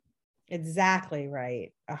Exactly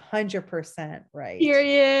right. 100% right.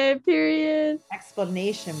 Period.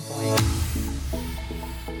 Explanation point.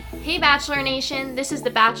 Hey Bachelor Nation, this is the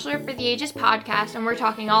Bachelor for the Ages podcast, and we're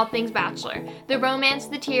talking all things Bachelor. The romance,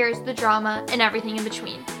 the tears, the drama, and everything in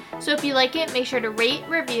between. So if you like it, make sure to rate,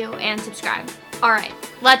 review, and subscribe. Alright,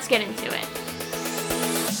 let's get into it.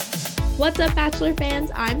 What's up, Bachelor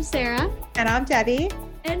fans? I'm Sarah. And I'm Debbie.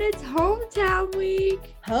 And it's hometown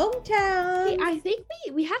week. Hometown. Hey, I think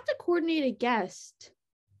we have to coordinate a guest.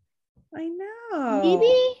 I know.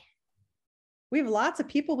 Maybe we have lots of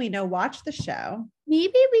people we know watch the show.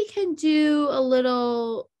 Maybe we can do a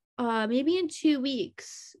little, maybe in 2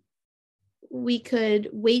 weeks, we could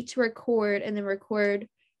wait to record and then record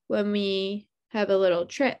when we have a little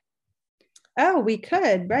trip. Oh, we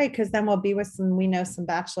could, right? Because then we'll be with some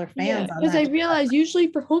Bachelor fans. Yeah, because I realize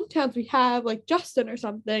usually for hometowns we have like Justin or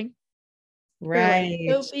something. Right.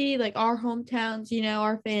 Or, like, Sophie, like our hometowns,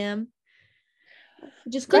 our fam.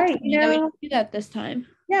 Just good right, we can do that this time.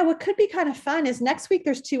 Yeah, what could be kind of fun is next week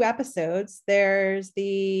there's 2 episodes. There's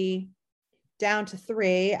the Down to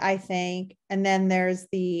 3, I think, and then there's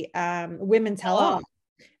the Women Tell All.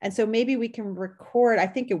 And so maybe we can record. I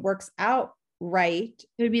think it works out right.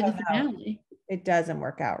 It would be the finale. It doesn't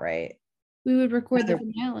work out right. We would record the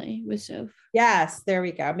finale with Soph. Yes, there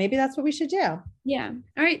we go. Maybe that's what we should do. Yeah.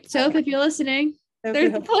 All right, Soph, if you're listening,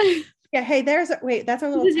 there's the plan. Yeah. Hey, that's our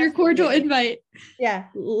little. This is your cordial invite. Yeah.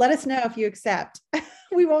 Let us know if you accept.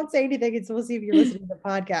 We won't say anything until we'll see if you're listening to the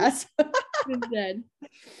podcast. Good.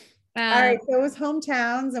 All right. So it was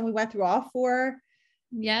hometowns, and we went through all 4.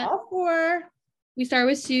 Yeah. All 4. We start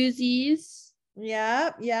with Susie's.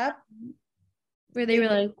 Yep. Where they were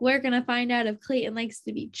like, we're gonna find out if Clayton likes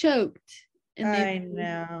to be choked. And I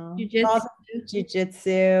know.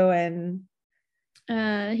 Jiu-jitsu and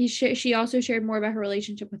she also shared more about her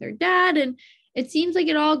relationship with her dad, and it seems like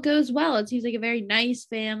it all goes well. It seems like a very nice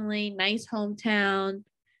family, nice hometown.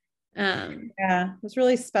 Yeah, it was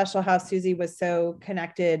really special how Susie was so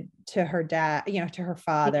connected to her dad, to her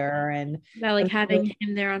father, and about like having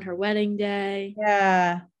him there on her wedding day.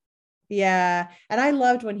 Yeah. And I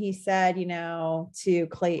loved when he said, to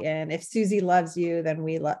Clayton, if Susie loves you, then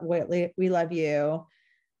we love you,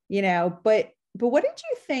 but what did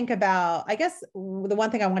you think about, I guess the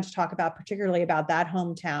one thing I want to talk about, particularly about that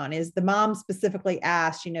hometown, is the mom specifically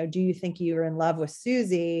asked, do you think you're in love with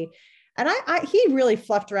Susie? And he really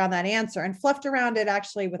fluffed around that answer, and fluffed around it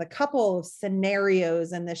actually with a couple of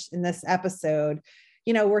scenarios in this episode,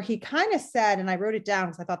 where he kind of said, and I wrote it down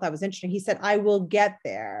because I thought that was interesting. He said, I will get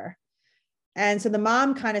there. And so the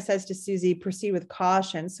mom kind of says to Susie, proceed with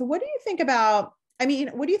caution. So what do you think about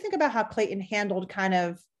how Clayton handled kind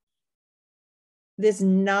of this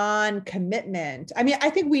non-commitment? I mean, I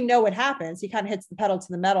think we know what happens. He kind of hits the pedal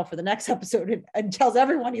to the metal for the next episode and tells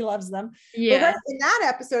everyone he loves them. Yeah. But in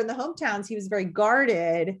that episode in the hometowns, he was very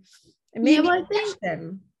guarded. And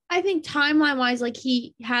I think timeline wise, like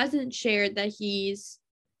he hasn't shared that he's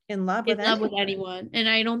in love with anyone. And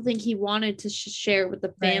I don't think he wanted to share with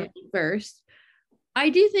the family first. I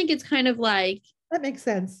do think it's kind of like, that makes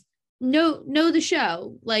sense. Know the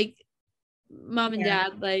show, like mom and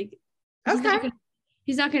dad, like he's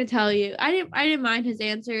not going to tell you. I didn't mind his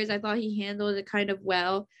answers. I thought he handled it kind of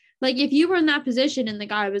well. Like if you were in that position and the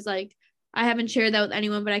guy was like, I haven't shared that with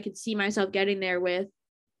anyone, but I could see myself getting there with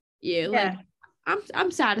you. Yeah. Like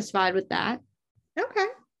I'm satisfied with that. Okay.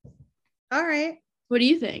 All right. What do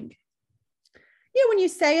you think? Yeah, when you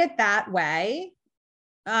say it that way,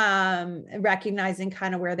 recognizing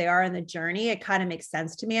kind of where they are in the journey, it kind of makes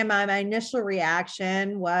sense to me. And my initial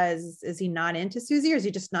reaction was, is he not into Susie, or is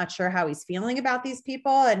he just not sure how he's feeling about these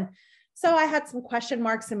people? And so I had some question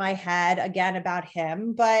marks in my head again about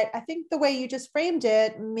him, but I think the way you just framed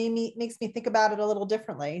it makes me think about it a little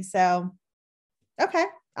differently. So, okay.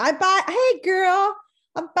 Hey girl,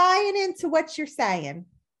 I'm buying into what you're saying.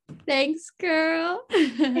 Thanks, girl. All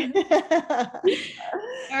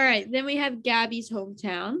right, then we have Gabby's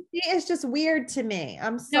hometown. She is just weird to me.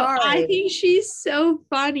 I'm sorry. No, I think she's so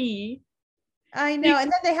funny. I know.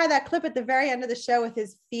 And then they had that clip at the very end of the show with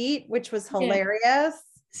his feet, which was hilarious.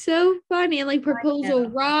 So funny. And like Proposal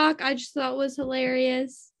Rock, I just thought was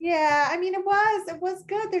hilarious. Yeah, I mean, it was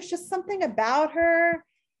good. There's just something about her.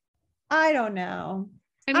 I don't know.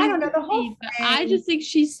 I don't know the whole thing. I just think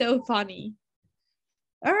she's so funny.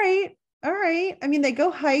 All right. I mean, they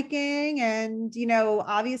go hiking, and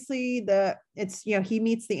obviously he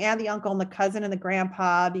meets the aunt, the uncle, and the cousin and the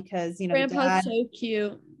grandpa, because Grandpa's so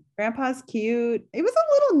cute. Grandpa's cute. It was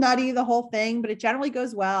a little nutty, the whole thing, but it generally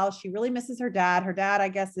goes well. She really misses her dad. Her dad, I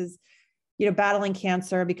guess, is battling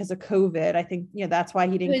cancer because of COVID. I think that's why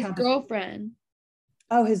he didn't come. His girlfriend.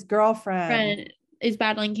 Oh, his girlfriend friend is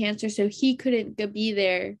battling cancer, so he couldn't be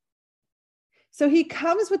there. So he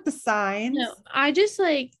comes with the signs. No, I just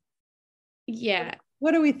like, yeah.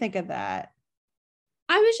 What do we think of that?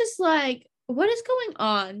 I was just like, what is going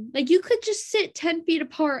on? Like, you could just sit 10 feet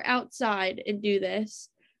apart outside and do this.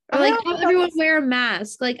 Or like have everyone wear a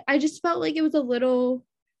mask. Like, I just felt like it was a little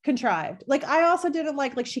contrived. Like, I also didn't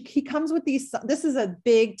like he comes with these. This is a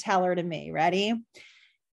big teller to me. Ready?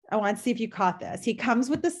 I want to see if you caught this. He comes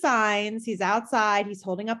with the signs. He's outside. He's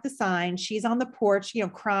holding up the sign. She's on the porch,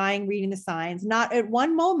 crying, reading the signs. Not at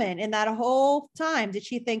one moment in that whole time did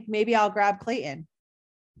she think maybe I'll grab Clayton.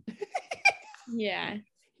 Yeah.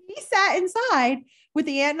 He sat inside with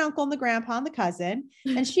the aunt and uncle and the grandpa and the cousin,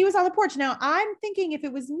 and she was on the porch. Now I'm thinking if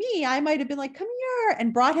it was me, I might've been like, come here,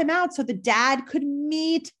 and brought him out so the dad could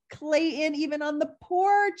meet Clayton even on the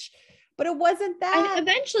porch, but it wasn't that.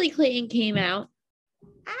 Eventually Clayton came out.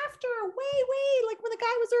 After, way, like when the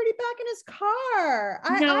guy was already back in his car.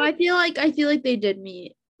 I feel like they did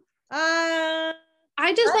meet. I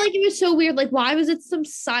just felt like it was so weird. Like, why was it some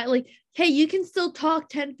side? Like, hey, you can still talk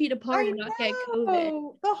 10 feet apart and not get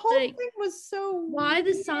COVID. The whole thing was so why weird.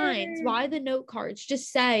 The signs? Why the note cards?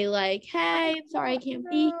 Just say like, hey, I'm sorry I can't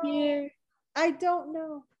be here. I don't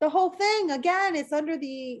know. The whole thing, again, it's under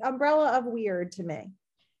the umbrella of weird to me.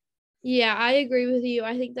 Yeah, I agree with you.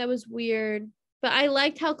 I think that was weird. But I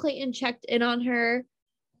liked how Clayton checked in on her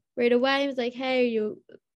right away. He was like, hey, are you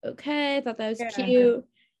okay? I thought that was cute.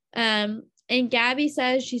 And Gabby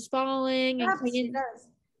says she's falling. And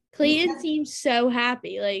Clayton seems so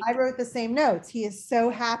happy. Like, I wrote the same notes. He is so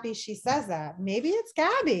happy she says that. Maybe it's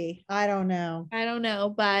Gabby. I don't know.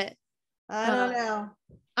 But I don't know.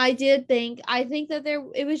 I think that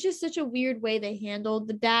it was just such a weird way they handled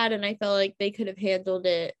the dad, and I felt like they could have handled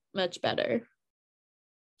it much better.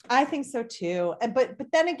 I think so too. But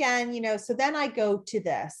then again, so then I go to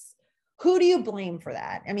this. Who do you blame for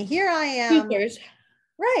that? I mean, here I am. Producers.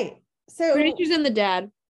 Right. So producers and the dad.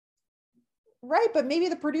 Right. But maybe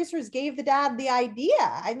the producers gave the dad the idea.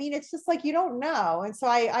 I mean, it's just like, you don't know. And so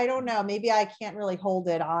I don't know. Maybe I can't really hold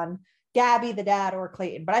it on Gabby, the dad, or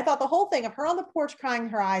Clayton. But I thought the whole thing of her on the porch crying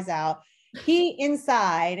her eyes out, he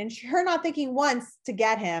inside, and her not thinking once to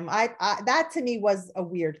get him. I that to me was a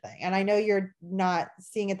weird thing. And I know you're not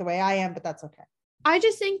seeing it the way I am, but that's okay. I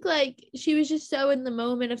just think like she was just so in the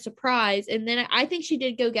moment of surprise. And then I think she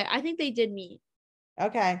did I think they did meet.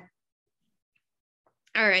 Okay.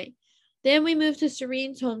 All right. Then we moved to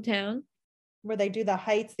Serene's hometown, where they do the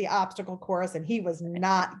heights, the obstacle course, and he was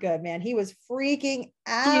not good, man. He was freaking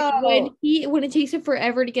out. When it takes him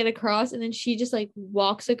forever to get across, and then she just like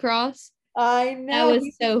walks across. I know. That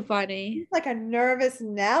was so funny. He's like a nervous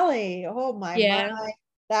Nelly. Oh my God.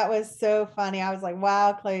 That was so funny. I was like,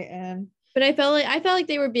 wow, Clayton. But I felt like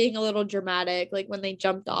they were being a little dramatic, like when they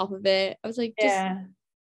jumped off of it. I was like,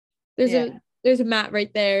 there's a mat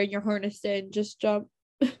right there and you're harnessed in, just jump.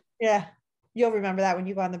 Yeah. You'll remember that when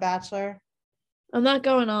you go on The Bachelor. I'm not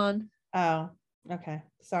going on. Oh, okay.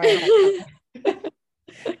 Sorry.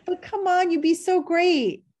 But come on, you'd be so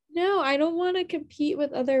great. No, I don't want to compete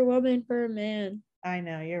with other women for a man. I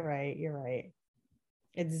know, you're right. You're right.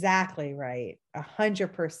 Exactly right.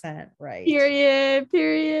 100% right.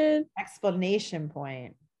 Period. Explanation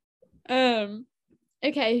point.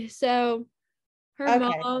 Okay, so her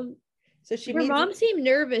mom. So her mom seemed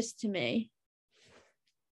nervous to me.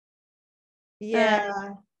 Yeah.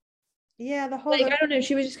 The whole I don't know.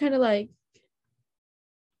 She was just kind of like,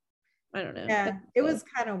 I don't know. Yeah, it was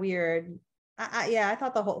kind of weird. I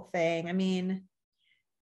thought the whole thing. I mean,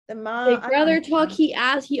 the mom. Big brother talk. He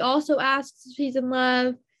also asks if she's in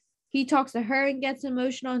love. He talks to her and gets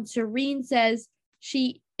emotional. And Serene says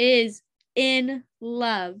she is in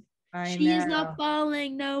love. She's not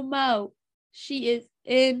falling no more. She is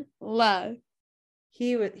in love.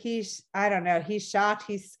 He's I don't know. He's shocked.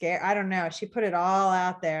 He's scared. I don't know. She put it all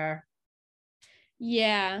out there.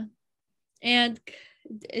 Yeah. And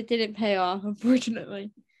it didn't pay off,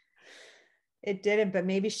 unfortunately. It didn't, but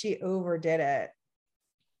maybe she overdid it.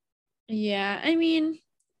 Yeah. I mean,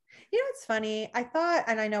 it's funny. I thought,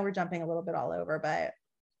 and I know we're jumping a little bit all over, but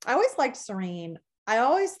I always liked Serene. I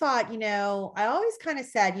always thought, I always kind of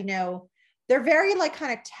said, they're very like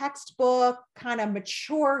kind of textbook, kind of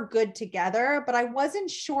mature, good together, but I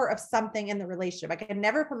wasn't sure of something in the relationship. I could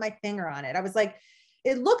never put my finger on it. I was like,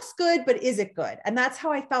 it looks good, but is it good? And that's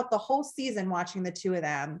how I felt the whole season watching the two of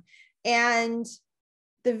them. And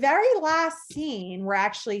the very last scene where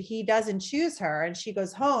actually he doesn't choose her and she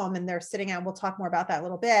goes home and they're sitting out, we'll talk more about that a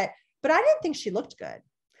little bit, but I didn't think she looked good.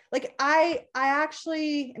 Like I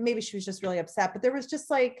actually, maybe she was just really upset, but there was just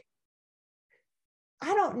like,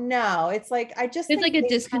 I don't know. It's like, It's like a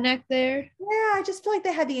disconnect there. Yeah, I just feel like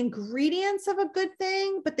they had the ingredients of a good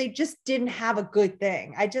thing, but they just didn't have a good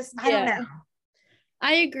thing. I don't know.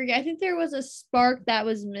 I agree. I think there was a spark that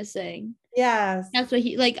was missing. Yes. That's what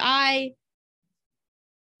he like. I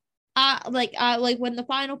like when the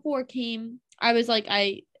Final Four came, I was like,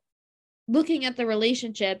 looking at the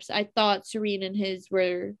relationships, I thought Serena and his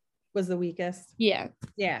was the weakest. Yeah.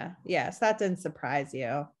 Yeah. Yes. That didn't surprise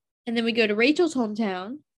you. And then we go to Rachel's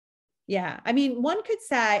hometown. Yeah. I mean, one could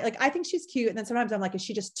say, like, I think she's cute. And then sometimes I'm like, is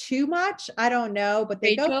she just too much? I don't know. But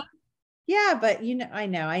they go. Yeah. But I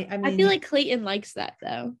know. I mean, I feel like Clayton likes that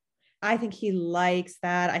though. I think he likes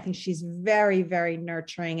that. I think she's very, very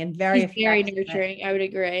nurturing and very nurturing. I would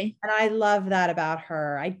agree. And I love that about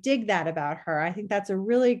her. I dig that about her. I think that's a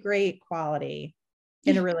really great quality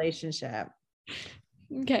in a relationship.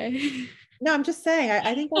 Okay. No, I'm just saying.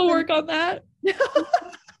 I think I'll work on that. I'm not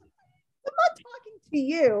talking to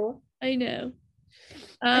you. I know.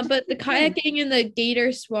 But the kayaking in the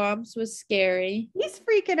gator swamps was scary. He's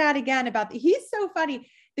freaking out again he's so funny.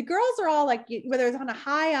 The girls are all like, whether it's on a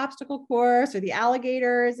high obstacle course or the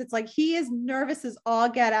alligators, it's like he is nervous as all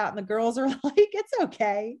get out. And the girls are like, it's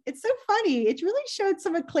okay. It's so funny. It really showed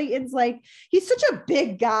some of Clayton's, like, he's such a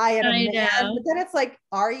big guy and a man. But then it's like,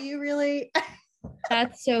 are you really?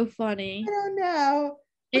 That's so funny. I don't know.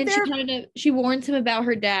 And she warns him about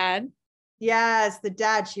her dad. Yes, the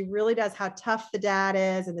dad. She really does, how tough the dad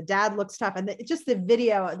is, and the dad looks tough. And just the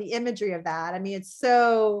video, the imagery of that. I mean, it's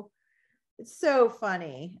so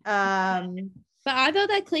funny. But I thought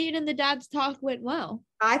that Clayton and the dad's talk went well.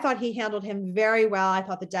 I thought he handled him very well. I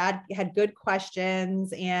thought the dad had good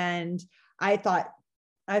questions, and I thought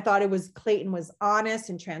Clayton was honest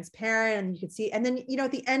and transparent, and you could see. And then, at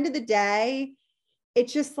the end of the day,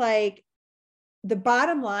 it's just like, the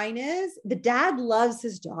bottom line is the dad loves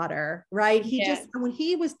his daughter, right? He just, when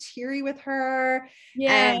he was teary with her,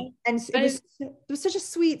 and it was such a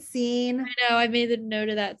sweet scene. I know, I made a note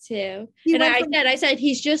of that too. And I said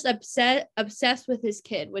he's just obsessed with his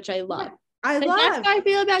kid, which I love. That's how I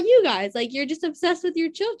feel about you guys. Like, you're just obsessed with your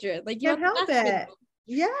children. Like, you can't help it.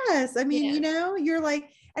 Yes. I mean, you're like,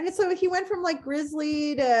 and so he went from like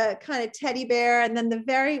grizzly to kind of teddy bear. And then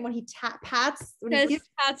when he pats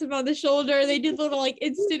him on the shoulder, they did little like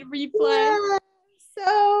instant replay. Yeah,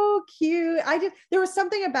 so cute. There was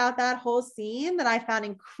something about that whole scene that I found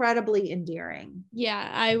incredibly endearing. Yeah,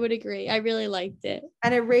 I would agree. I really liked it.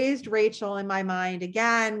 And it raised Rachel in my mind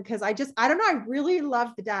again, because I don't know. I really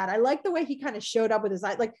loved the dad. I like the way he kind of showed up with his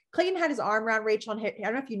eye. Like, Clayton had his arm around Rachel, and I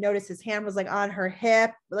don't know if you noticed, his hand was like on her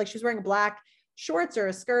hip, like she was wearing black shorts or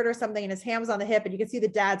a skirt or something, and his hand was on the hip, and you can see the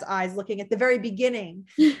dad's eyes looking at the very beginning.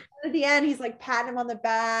 At the end, he's like patting him on the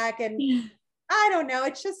back, and I don't know. I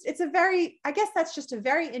guess that's just a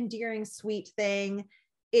very endearing, sweet thing.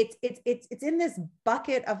 It's in this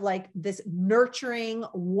bucket of like this nurturing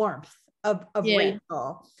warmth of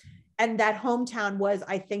Rachel, and that hometown was,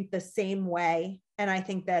 I think, the same way. And I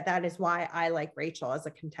think that is why I like Rachel as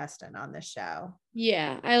a contestant on this show.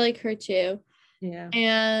 Yeah, I like her too. Yeah.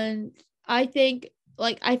 And I think,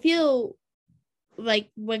 like, I feel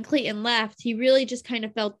like when Clayton left, he really just kind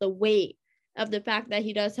of felt the weight of the fact that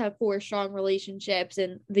he does have 4 strong relationships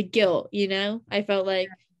and the guilt, I felt like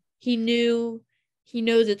he knows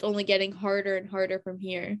it's only getting harder and harder from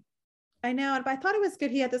here. I know. But I thought it was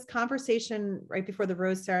good. He had this conversation right before the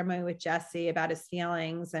rose ceremony with Jesse about his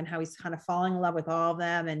feelings and how he's kind of falling in love with all of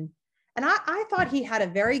them. And I thought he had a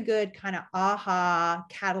very good kind of aha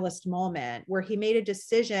catalyst moment where he made a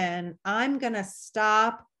decision. I'm going to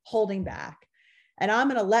stop holding back, and I'm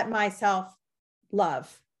going to let myself love.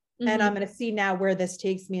 Mm-hmm. And I'm going to see now where this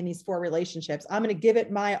takes me in these 4 relationships. I'm going to give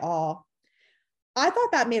it my all. I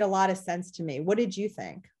thought that made a lot of sense to me. What did you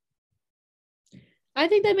think? I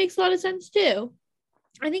think that makes a lot of sense too.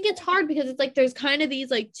 I think it's hard because it's like, there's kind of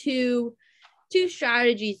these like two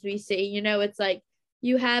strategies we see, it's like,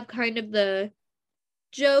 you have kind of the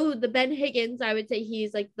Ben Higgins, I would say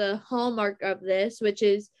he's like the hallmark of this, which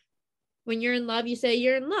is when you're in love, you say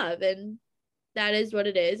you're in love, and that is what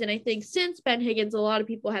it is. And I think since Ben Higgins, a lot of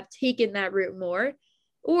people have taken that route more,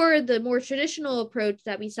 or the more traditional approach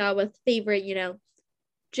that we saw with favorite,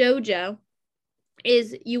 JoJo,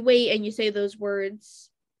 is you wait and you say those words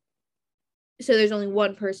so there's only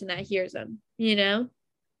one person that hears them,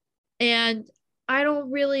 and I don't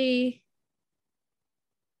really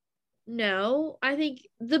know. I think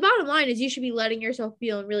the bottom line is you should be letting yourself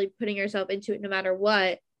feel and really putting yourself into it no matter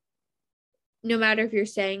what, no matter if you're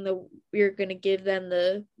saying you're going to give them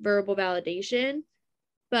the verbal validation.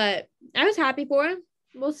 But I was happy for him.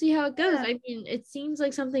 We'll see how it goes. Yeah. I mean, it seems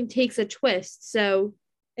like something takes a twist, so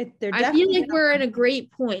I feel like we're at a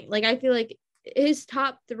great point. Like, I feel like his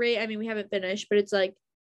top 3, I mean, we haven't finished, but it's like,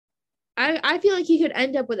 I feel like he could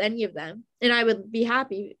end up with any of them and I would be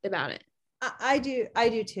happy about it. I do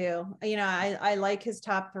too. You know, I like his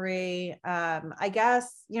top 3. I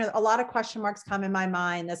guess, you know, a lot of question marks come in my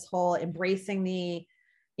mind, this whole embracing the,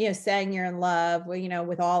 you know, saying you're in love, you know,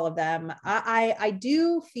 with all of them. I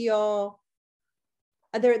do feel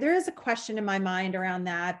there is a question in my mind around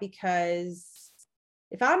that, because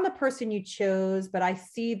if I'm the person you chose, but I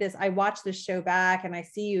see this, I watch this show back and I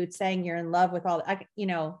see you saying you're in love with all, you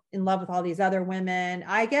know, in love with all these other women,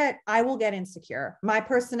 I will get insecure. My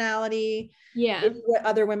personality,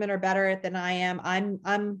 other women are better than I am.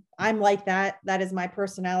 I'm like that. That is my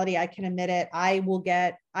personality. I can admit it. I will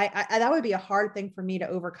get, that would be a hard thing for me to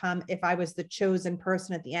overcome if I was the chosen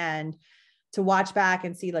person at the end, to watch back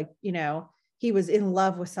and see, like, you know, he was in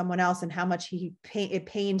love with someone else and how much it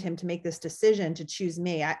pained him to make this decision to choose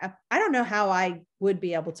me. I don't know how I would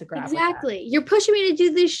be able to grab exactly. With that. You're pushing me to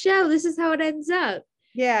do this show. This is how it ends up.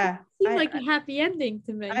 Yeah. It seemed like a happy ending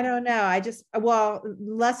to me. I don't know.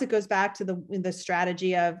 Unless it goes back to the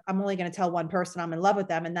strategy of, I'm only going to tell one person I'm in love with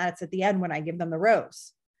them, and that's at the end when I give them the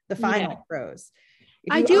rose, the final rose.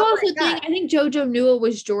 I think JoJo knew it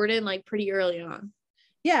was Jordan like pretty early on.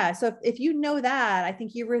 Yeah. So if you know that, I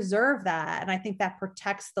think you reserve that. And I think that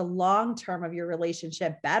protects the long term of your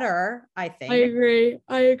relationship better, I think. I agree.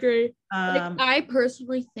 Like, I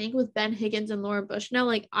personally think with Ben Higgins and Lauren Bushnell,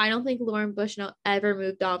 like, I don't think Lauren Bushnell ever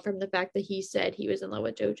moved on from the fact that he said he was in love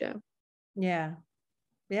with JoJo. Yeah.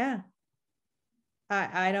 Yeah.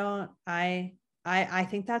 I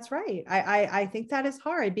think that's right. I think that is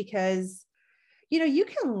hard, because you know, you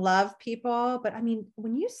can love people, but I mean,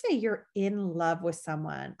 when you say you're in love with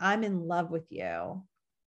someone, I'm in love with you,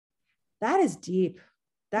 that is deep.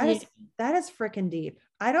 That is freaking deep.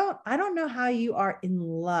 I don't know how you are in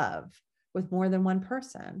love with more than one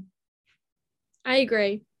person. I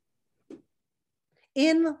agree.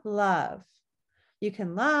 In love. You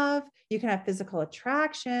can have physical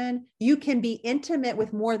attraction. You can be intimate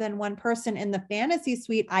with more than one person in the fantasy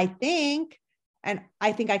suite, I think. And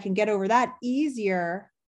I think I can get over that easier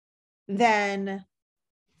than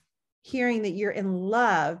hearing that you're in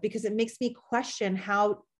love, because it makes me question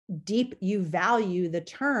how deep you value the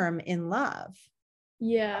term in love.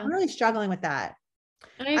 Yeah. I'm really struggling with that.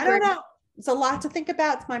 I don't know. It's a lot to think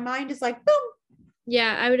about. My mind is like, boom.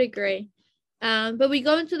 Yeah, I would agree. But we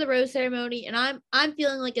go into the rose ceremony and I'm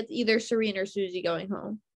feeling like it's either Serene or Susie going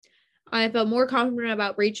home. I felt more confident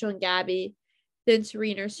about Rachel and Gabby than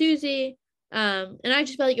Serene or Susie. And I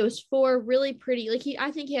just felt like it was 4 really pretty, like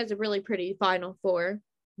I think he has a really pretty final 4.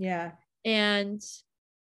 Yeah. And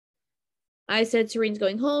I said Serene's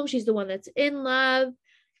going home. She's the one that's in love.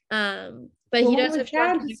 But he does have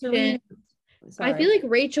strong connection. I feel like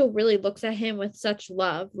Rachel really looks at him with such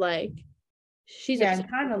love. Like and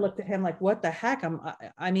kind of looked at him like, what the heck?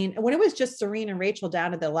 I mean, when it was just Serene and Rachel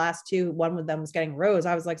down to the last 2, one of them was getting Rose,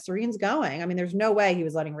 I was like, Serene's going. I mean, there's no way he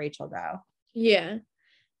was letting Rachel go. Yeah.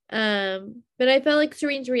 But I felt like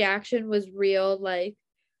Serene's reaction was real. Like,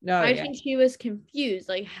 I think she was confused.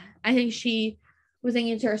 Like, I think she was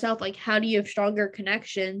thinking to herself, like, how do you have stronger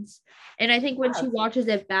connections? And I think when she watches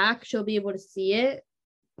it back, she'll be able to see it.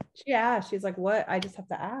 Yeah. She's like, what? I just have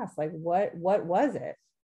to ask, like, what was it?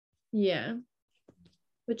 Yeah.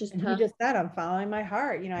 Which is tough. He just said, I'm following my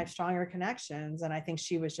heart. You know, I have stronger connections. And I think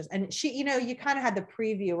she was and she, you know, you kind of had the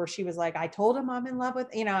preview where she was like, I told him I'm in love with,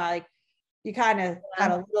 you know, like, you kind of had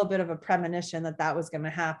a little bit of a premonition that was going to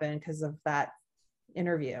happen because of that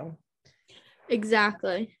interview.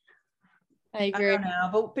 Exactly. I agree. I don't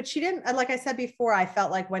know, but she didn't, like I said before, I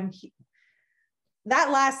felt like when that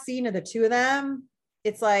last scene of the 2 of them,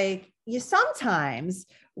 it's like sometimes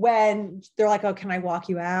when they're like, oh, can I walk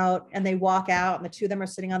you out? And they walk out and the 2 of them are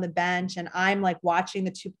sitting on the bench and I'm like watching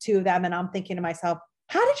the two of them and I'm thinking to myself,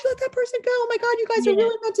 how did you let that person go? Oh my God, you guys are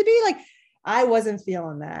really meant to be. Like, I wasn't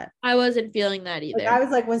feeling that. I wasn't feeling that either. Like, I was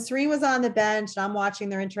like, when Serene was on the bench and I'm watching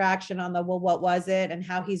their interaction on the, well, what was it? And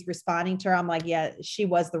how he's responding to her. I'm like, yeah, she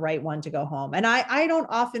was the right one to go home. And I don't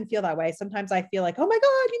often feel that way. Sometimes I feel like, oh my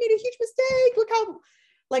God, you made a huge mistake. Look how,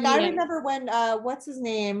 like, I remember when, what's his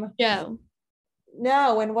name? Joe.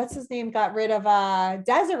 No, when what's his name got rid of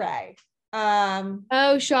Desiree. Sean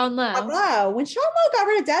Lowe. When Sean Lowe got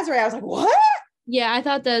rid of Desiree, I was like, what? Yeah, I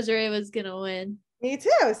thought Desiree was gonna win. Me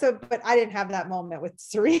too. So, but I didn't have that moment with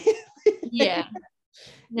Serene. Yeah.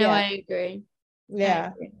 No, yeah. I agree.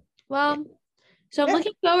 Yeah. I agree. Well, so I'm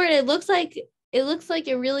looking forward. It looks like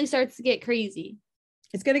it really starts to get crazy.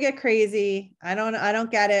 It's going to get crazy. I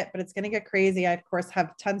don't get it, but it's going to get crazy. I, of course,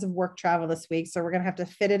 have tons of work travel this week. So we're going to have to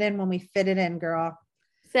fit it in when we fit it in, girl.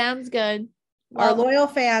 Sounds good. Our loyal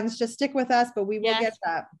fans, just stick with us, but we will get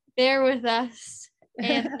up. Bear with us.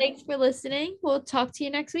 And thanks for listening. We'll talk to you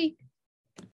next week.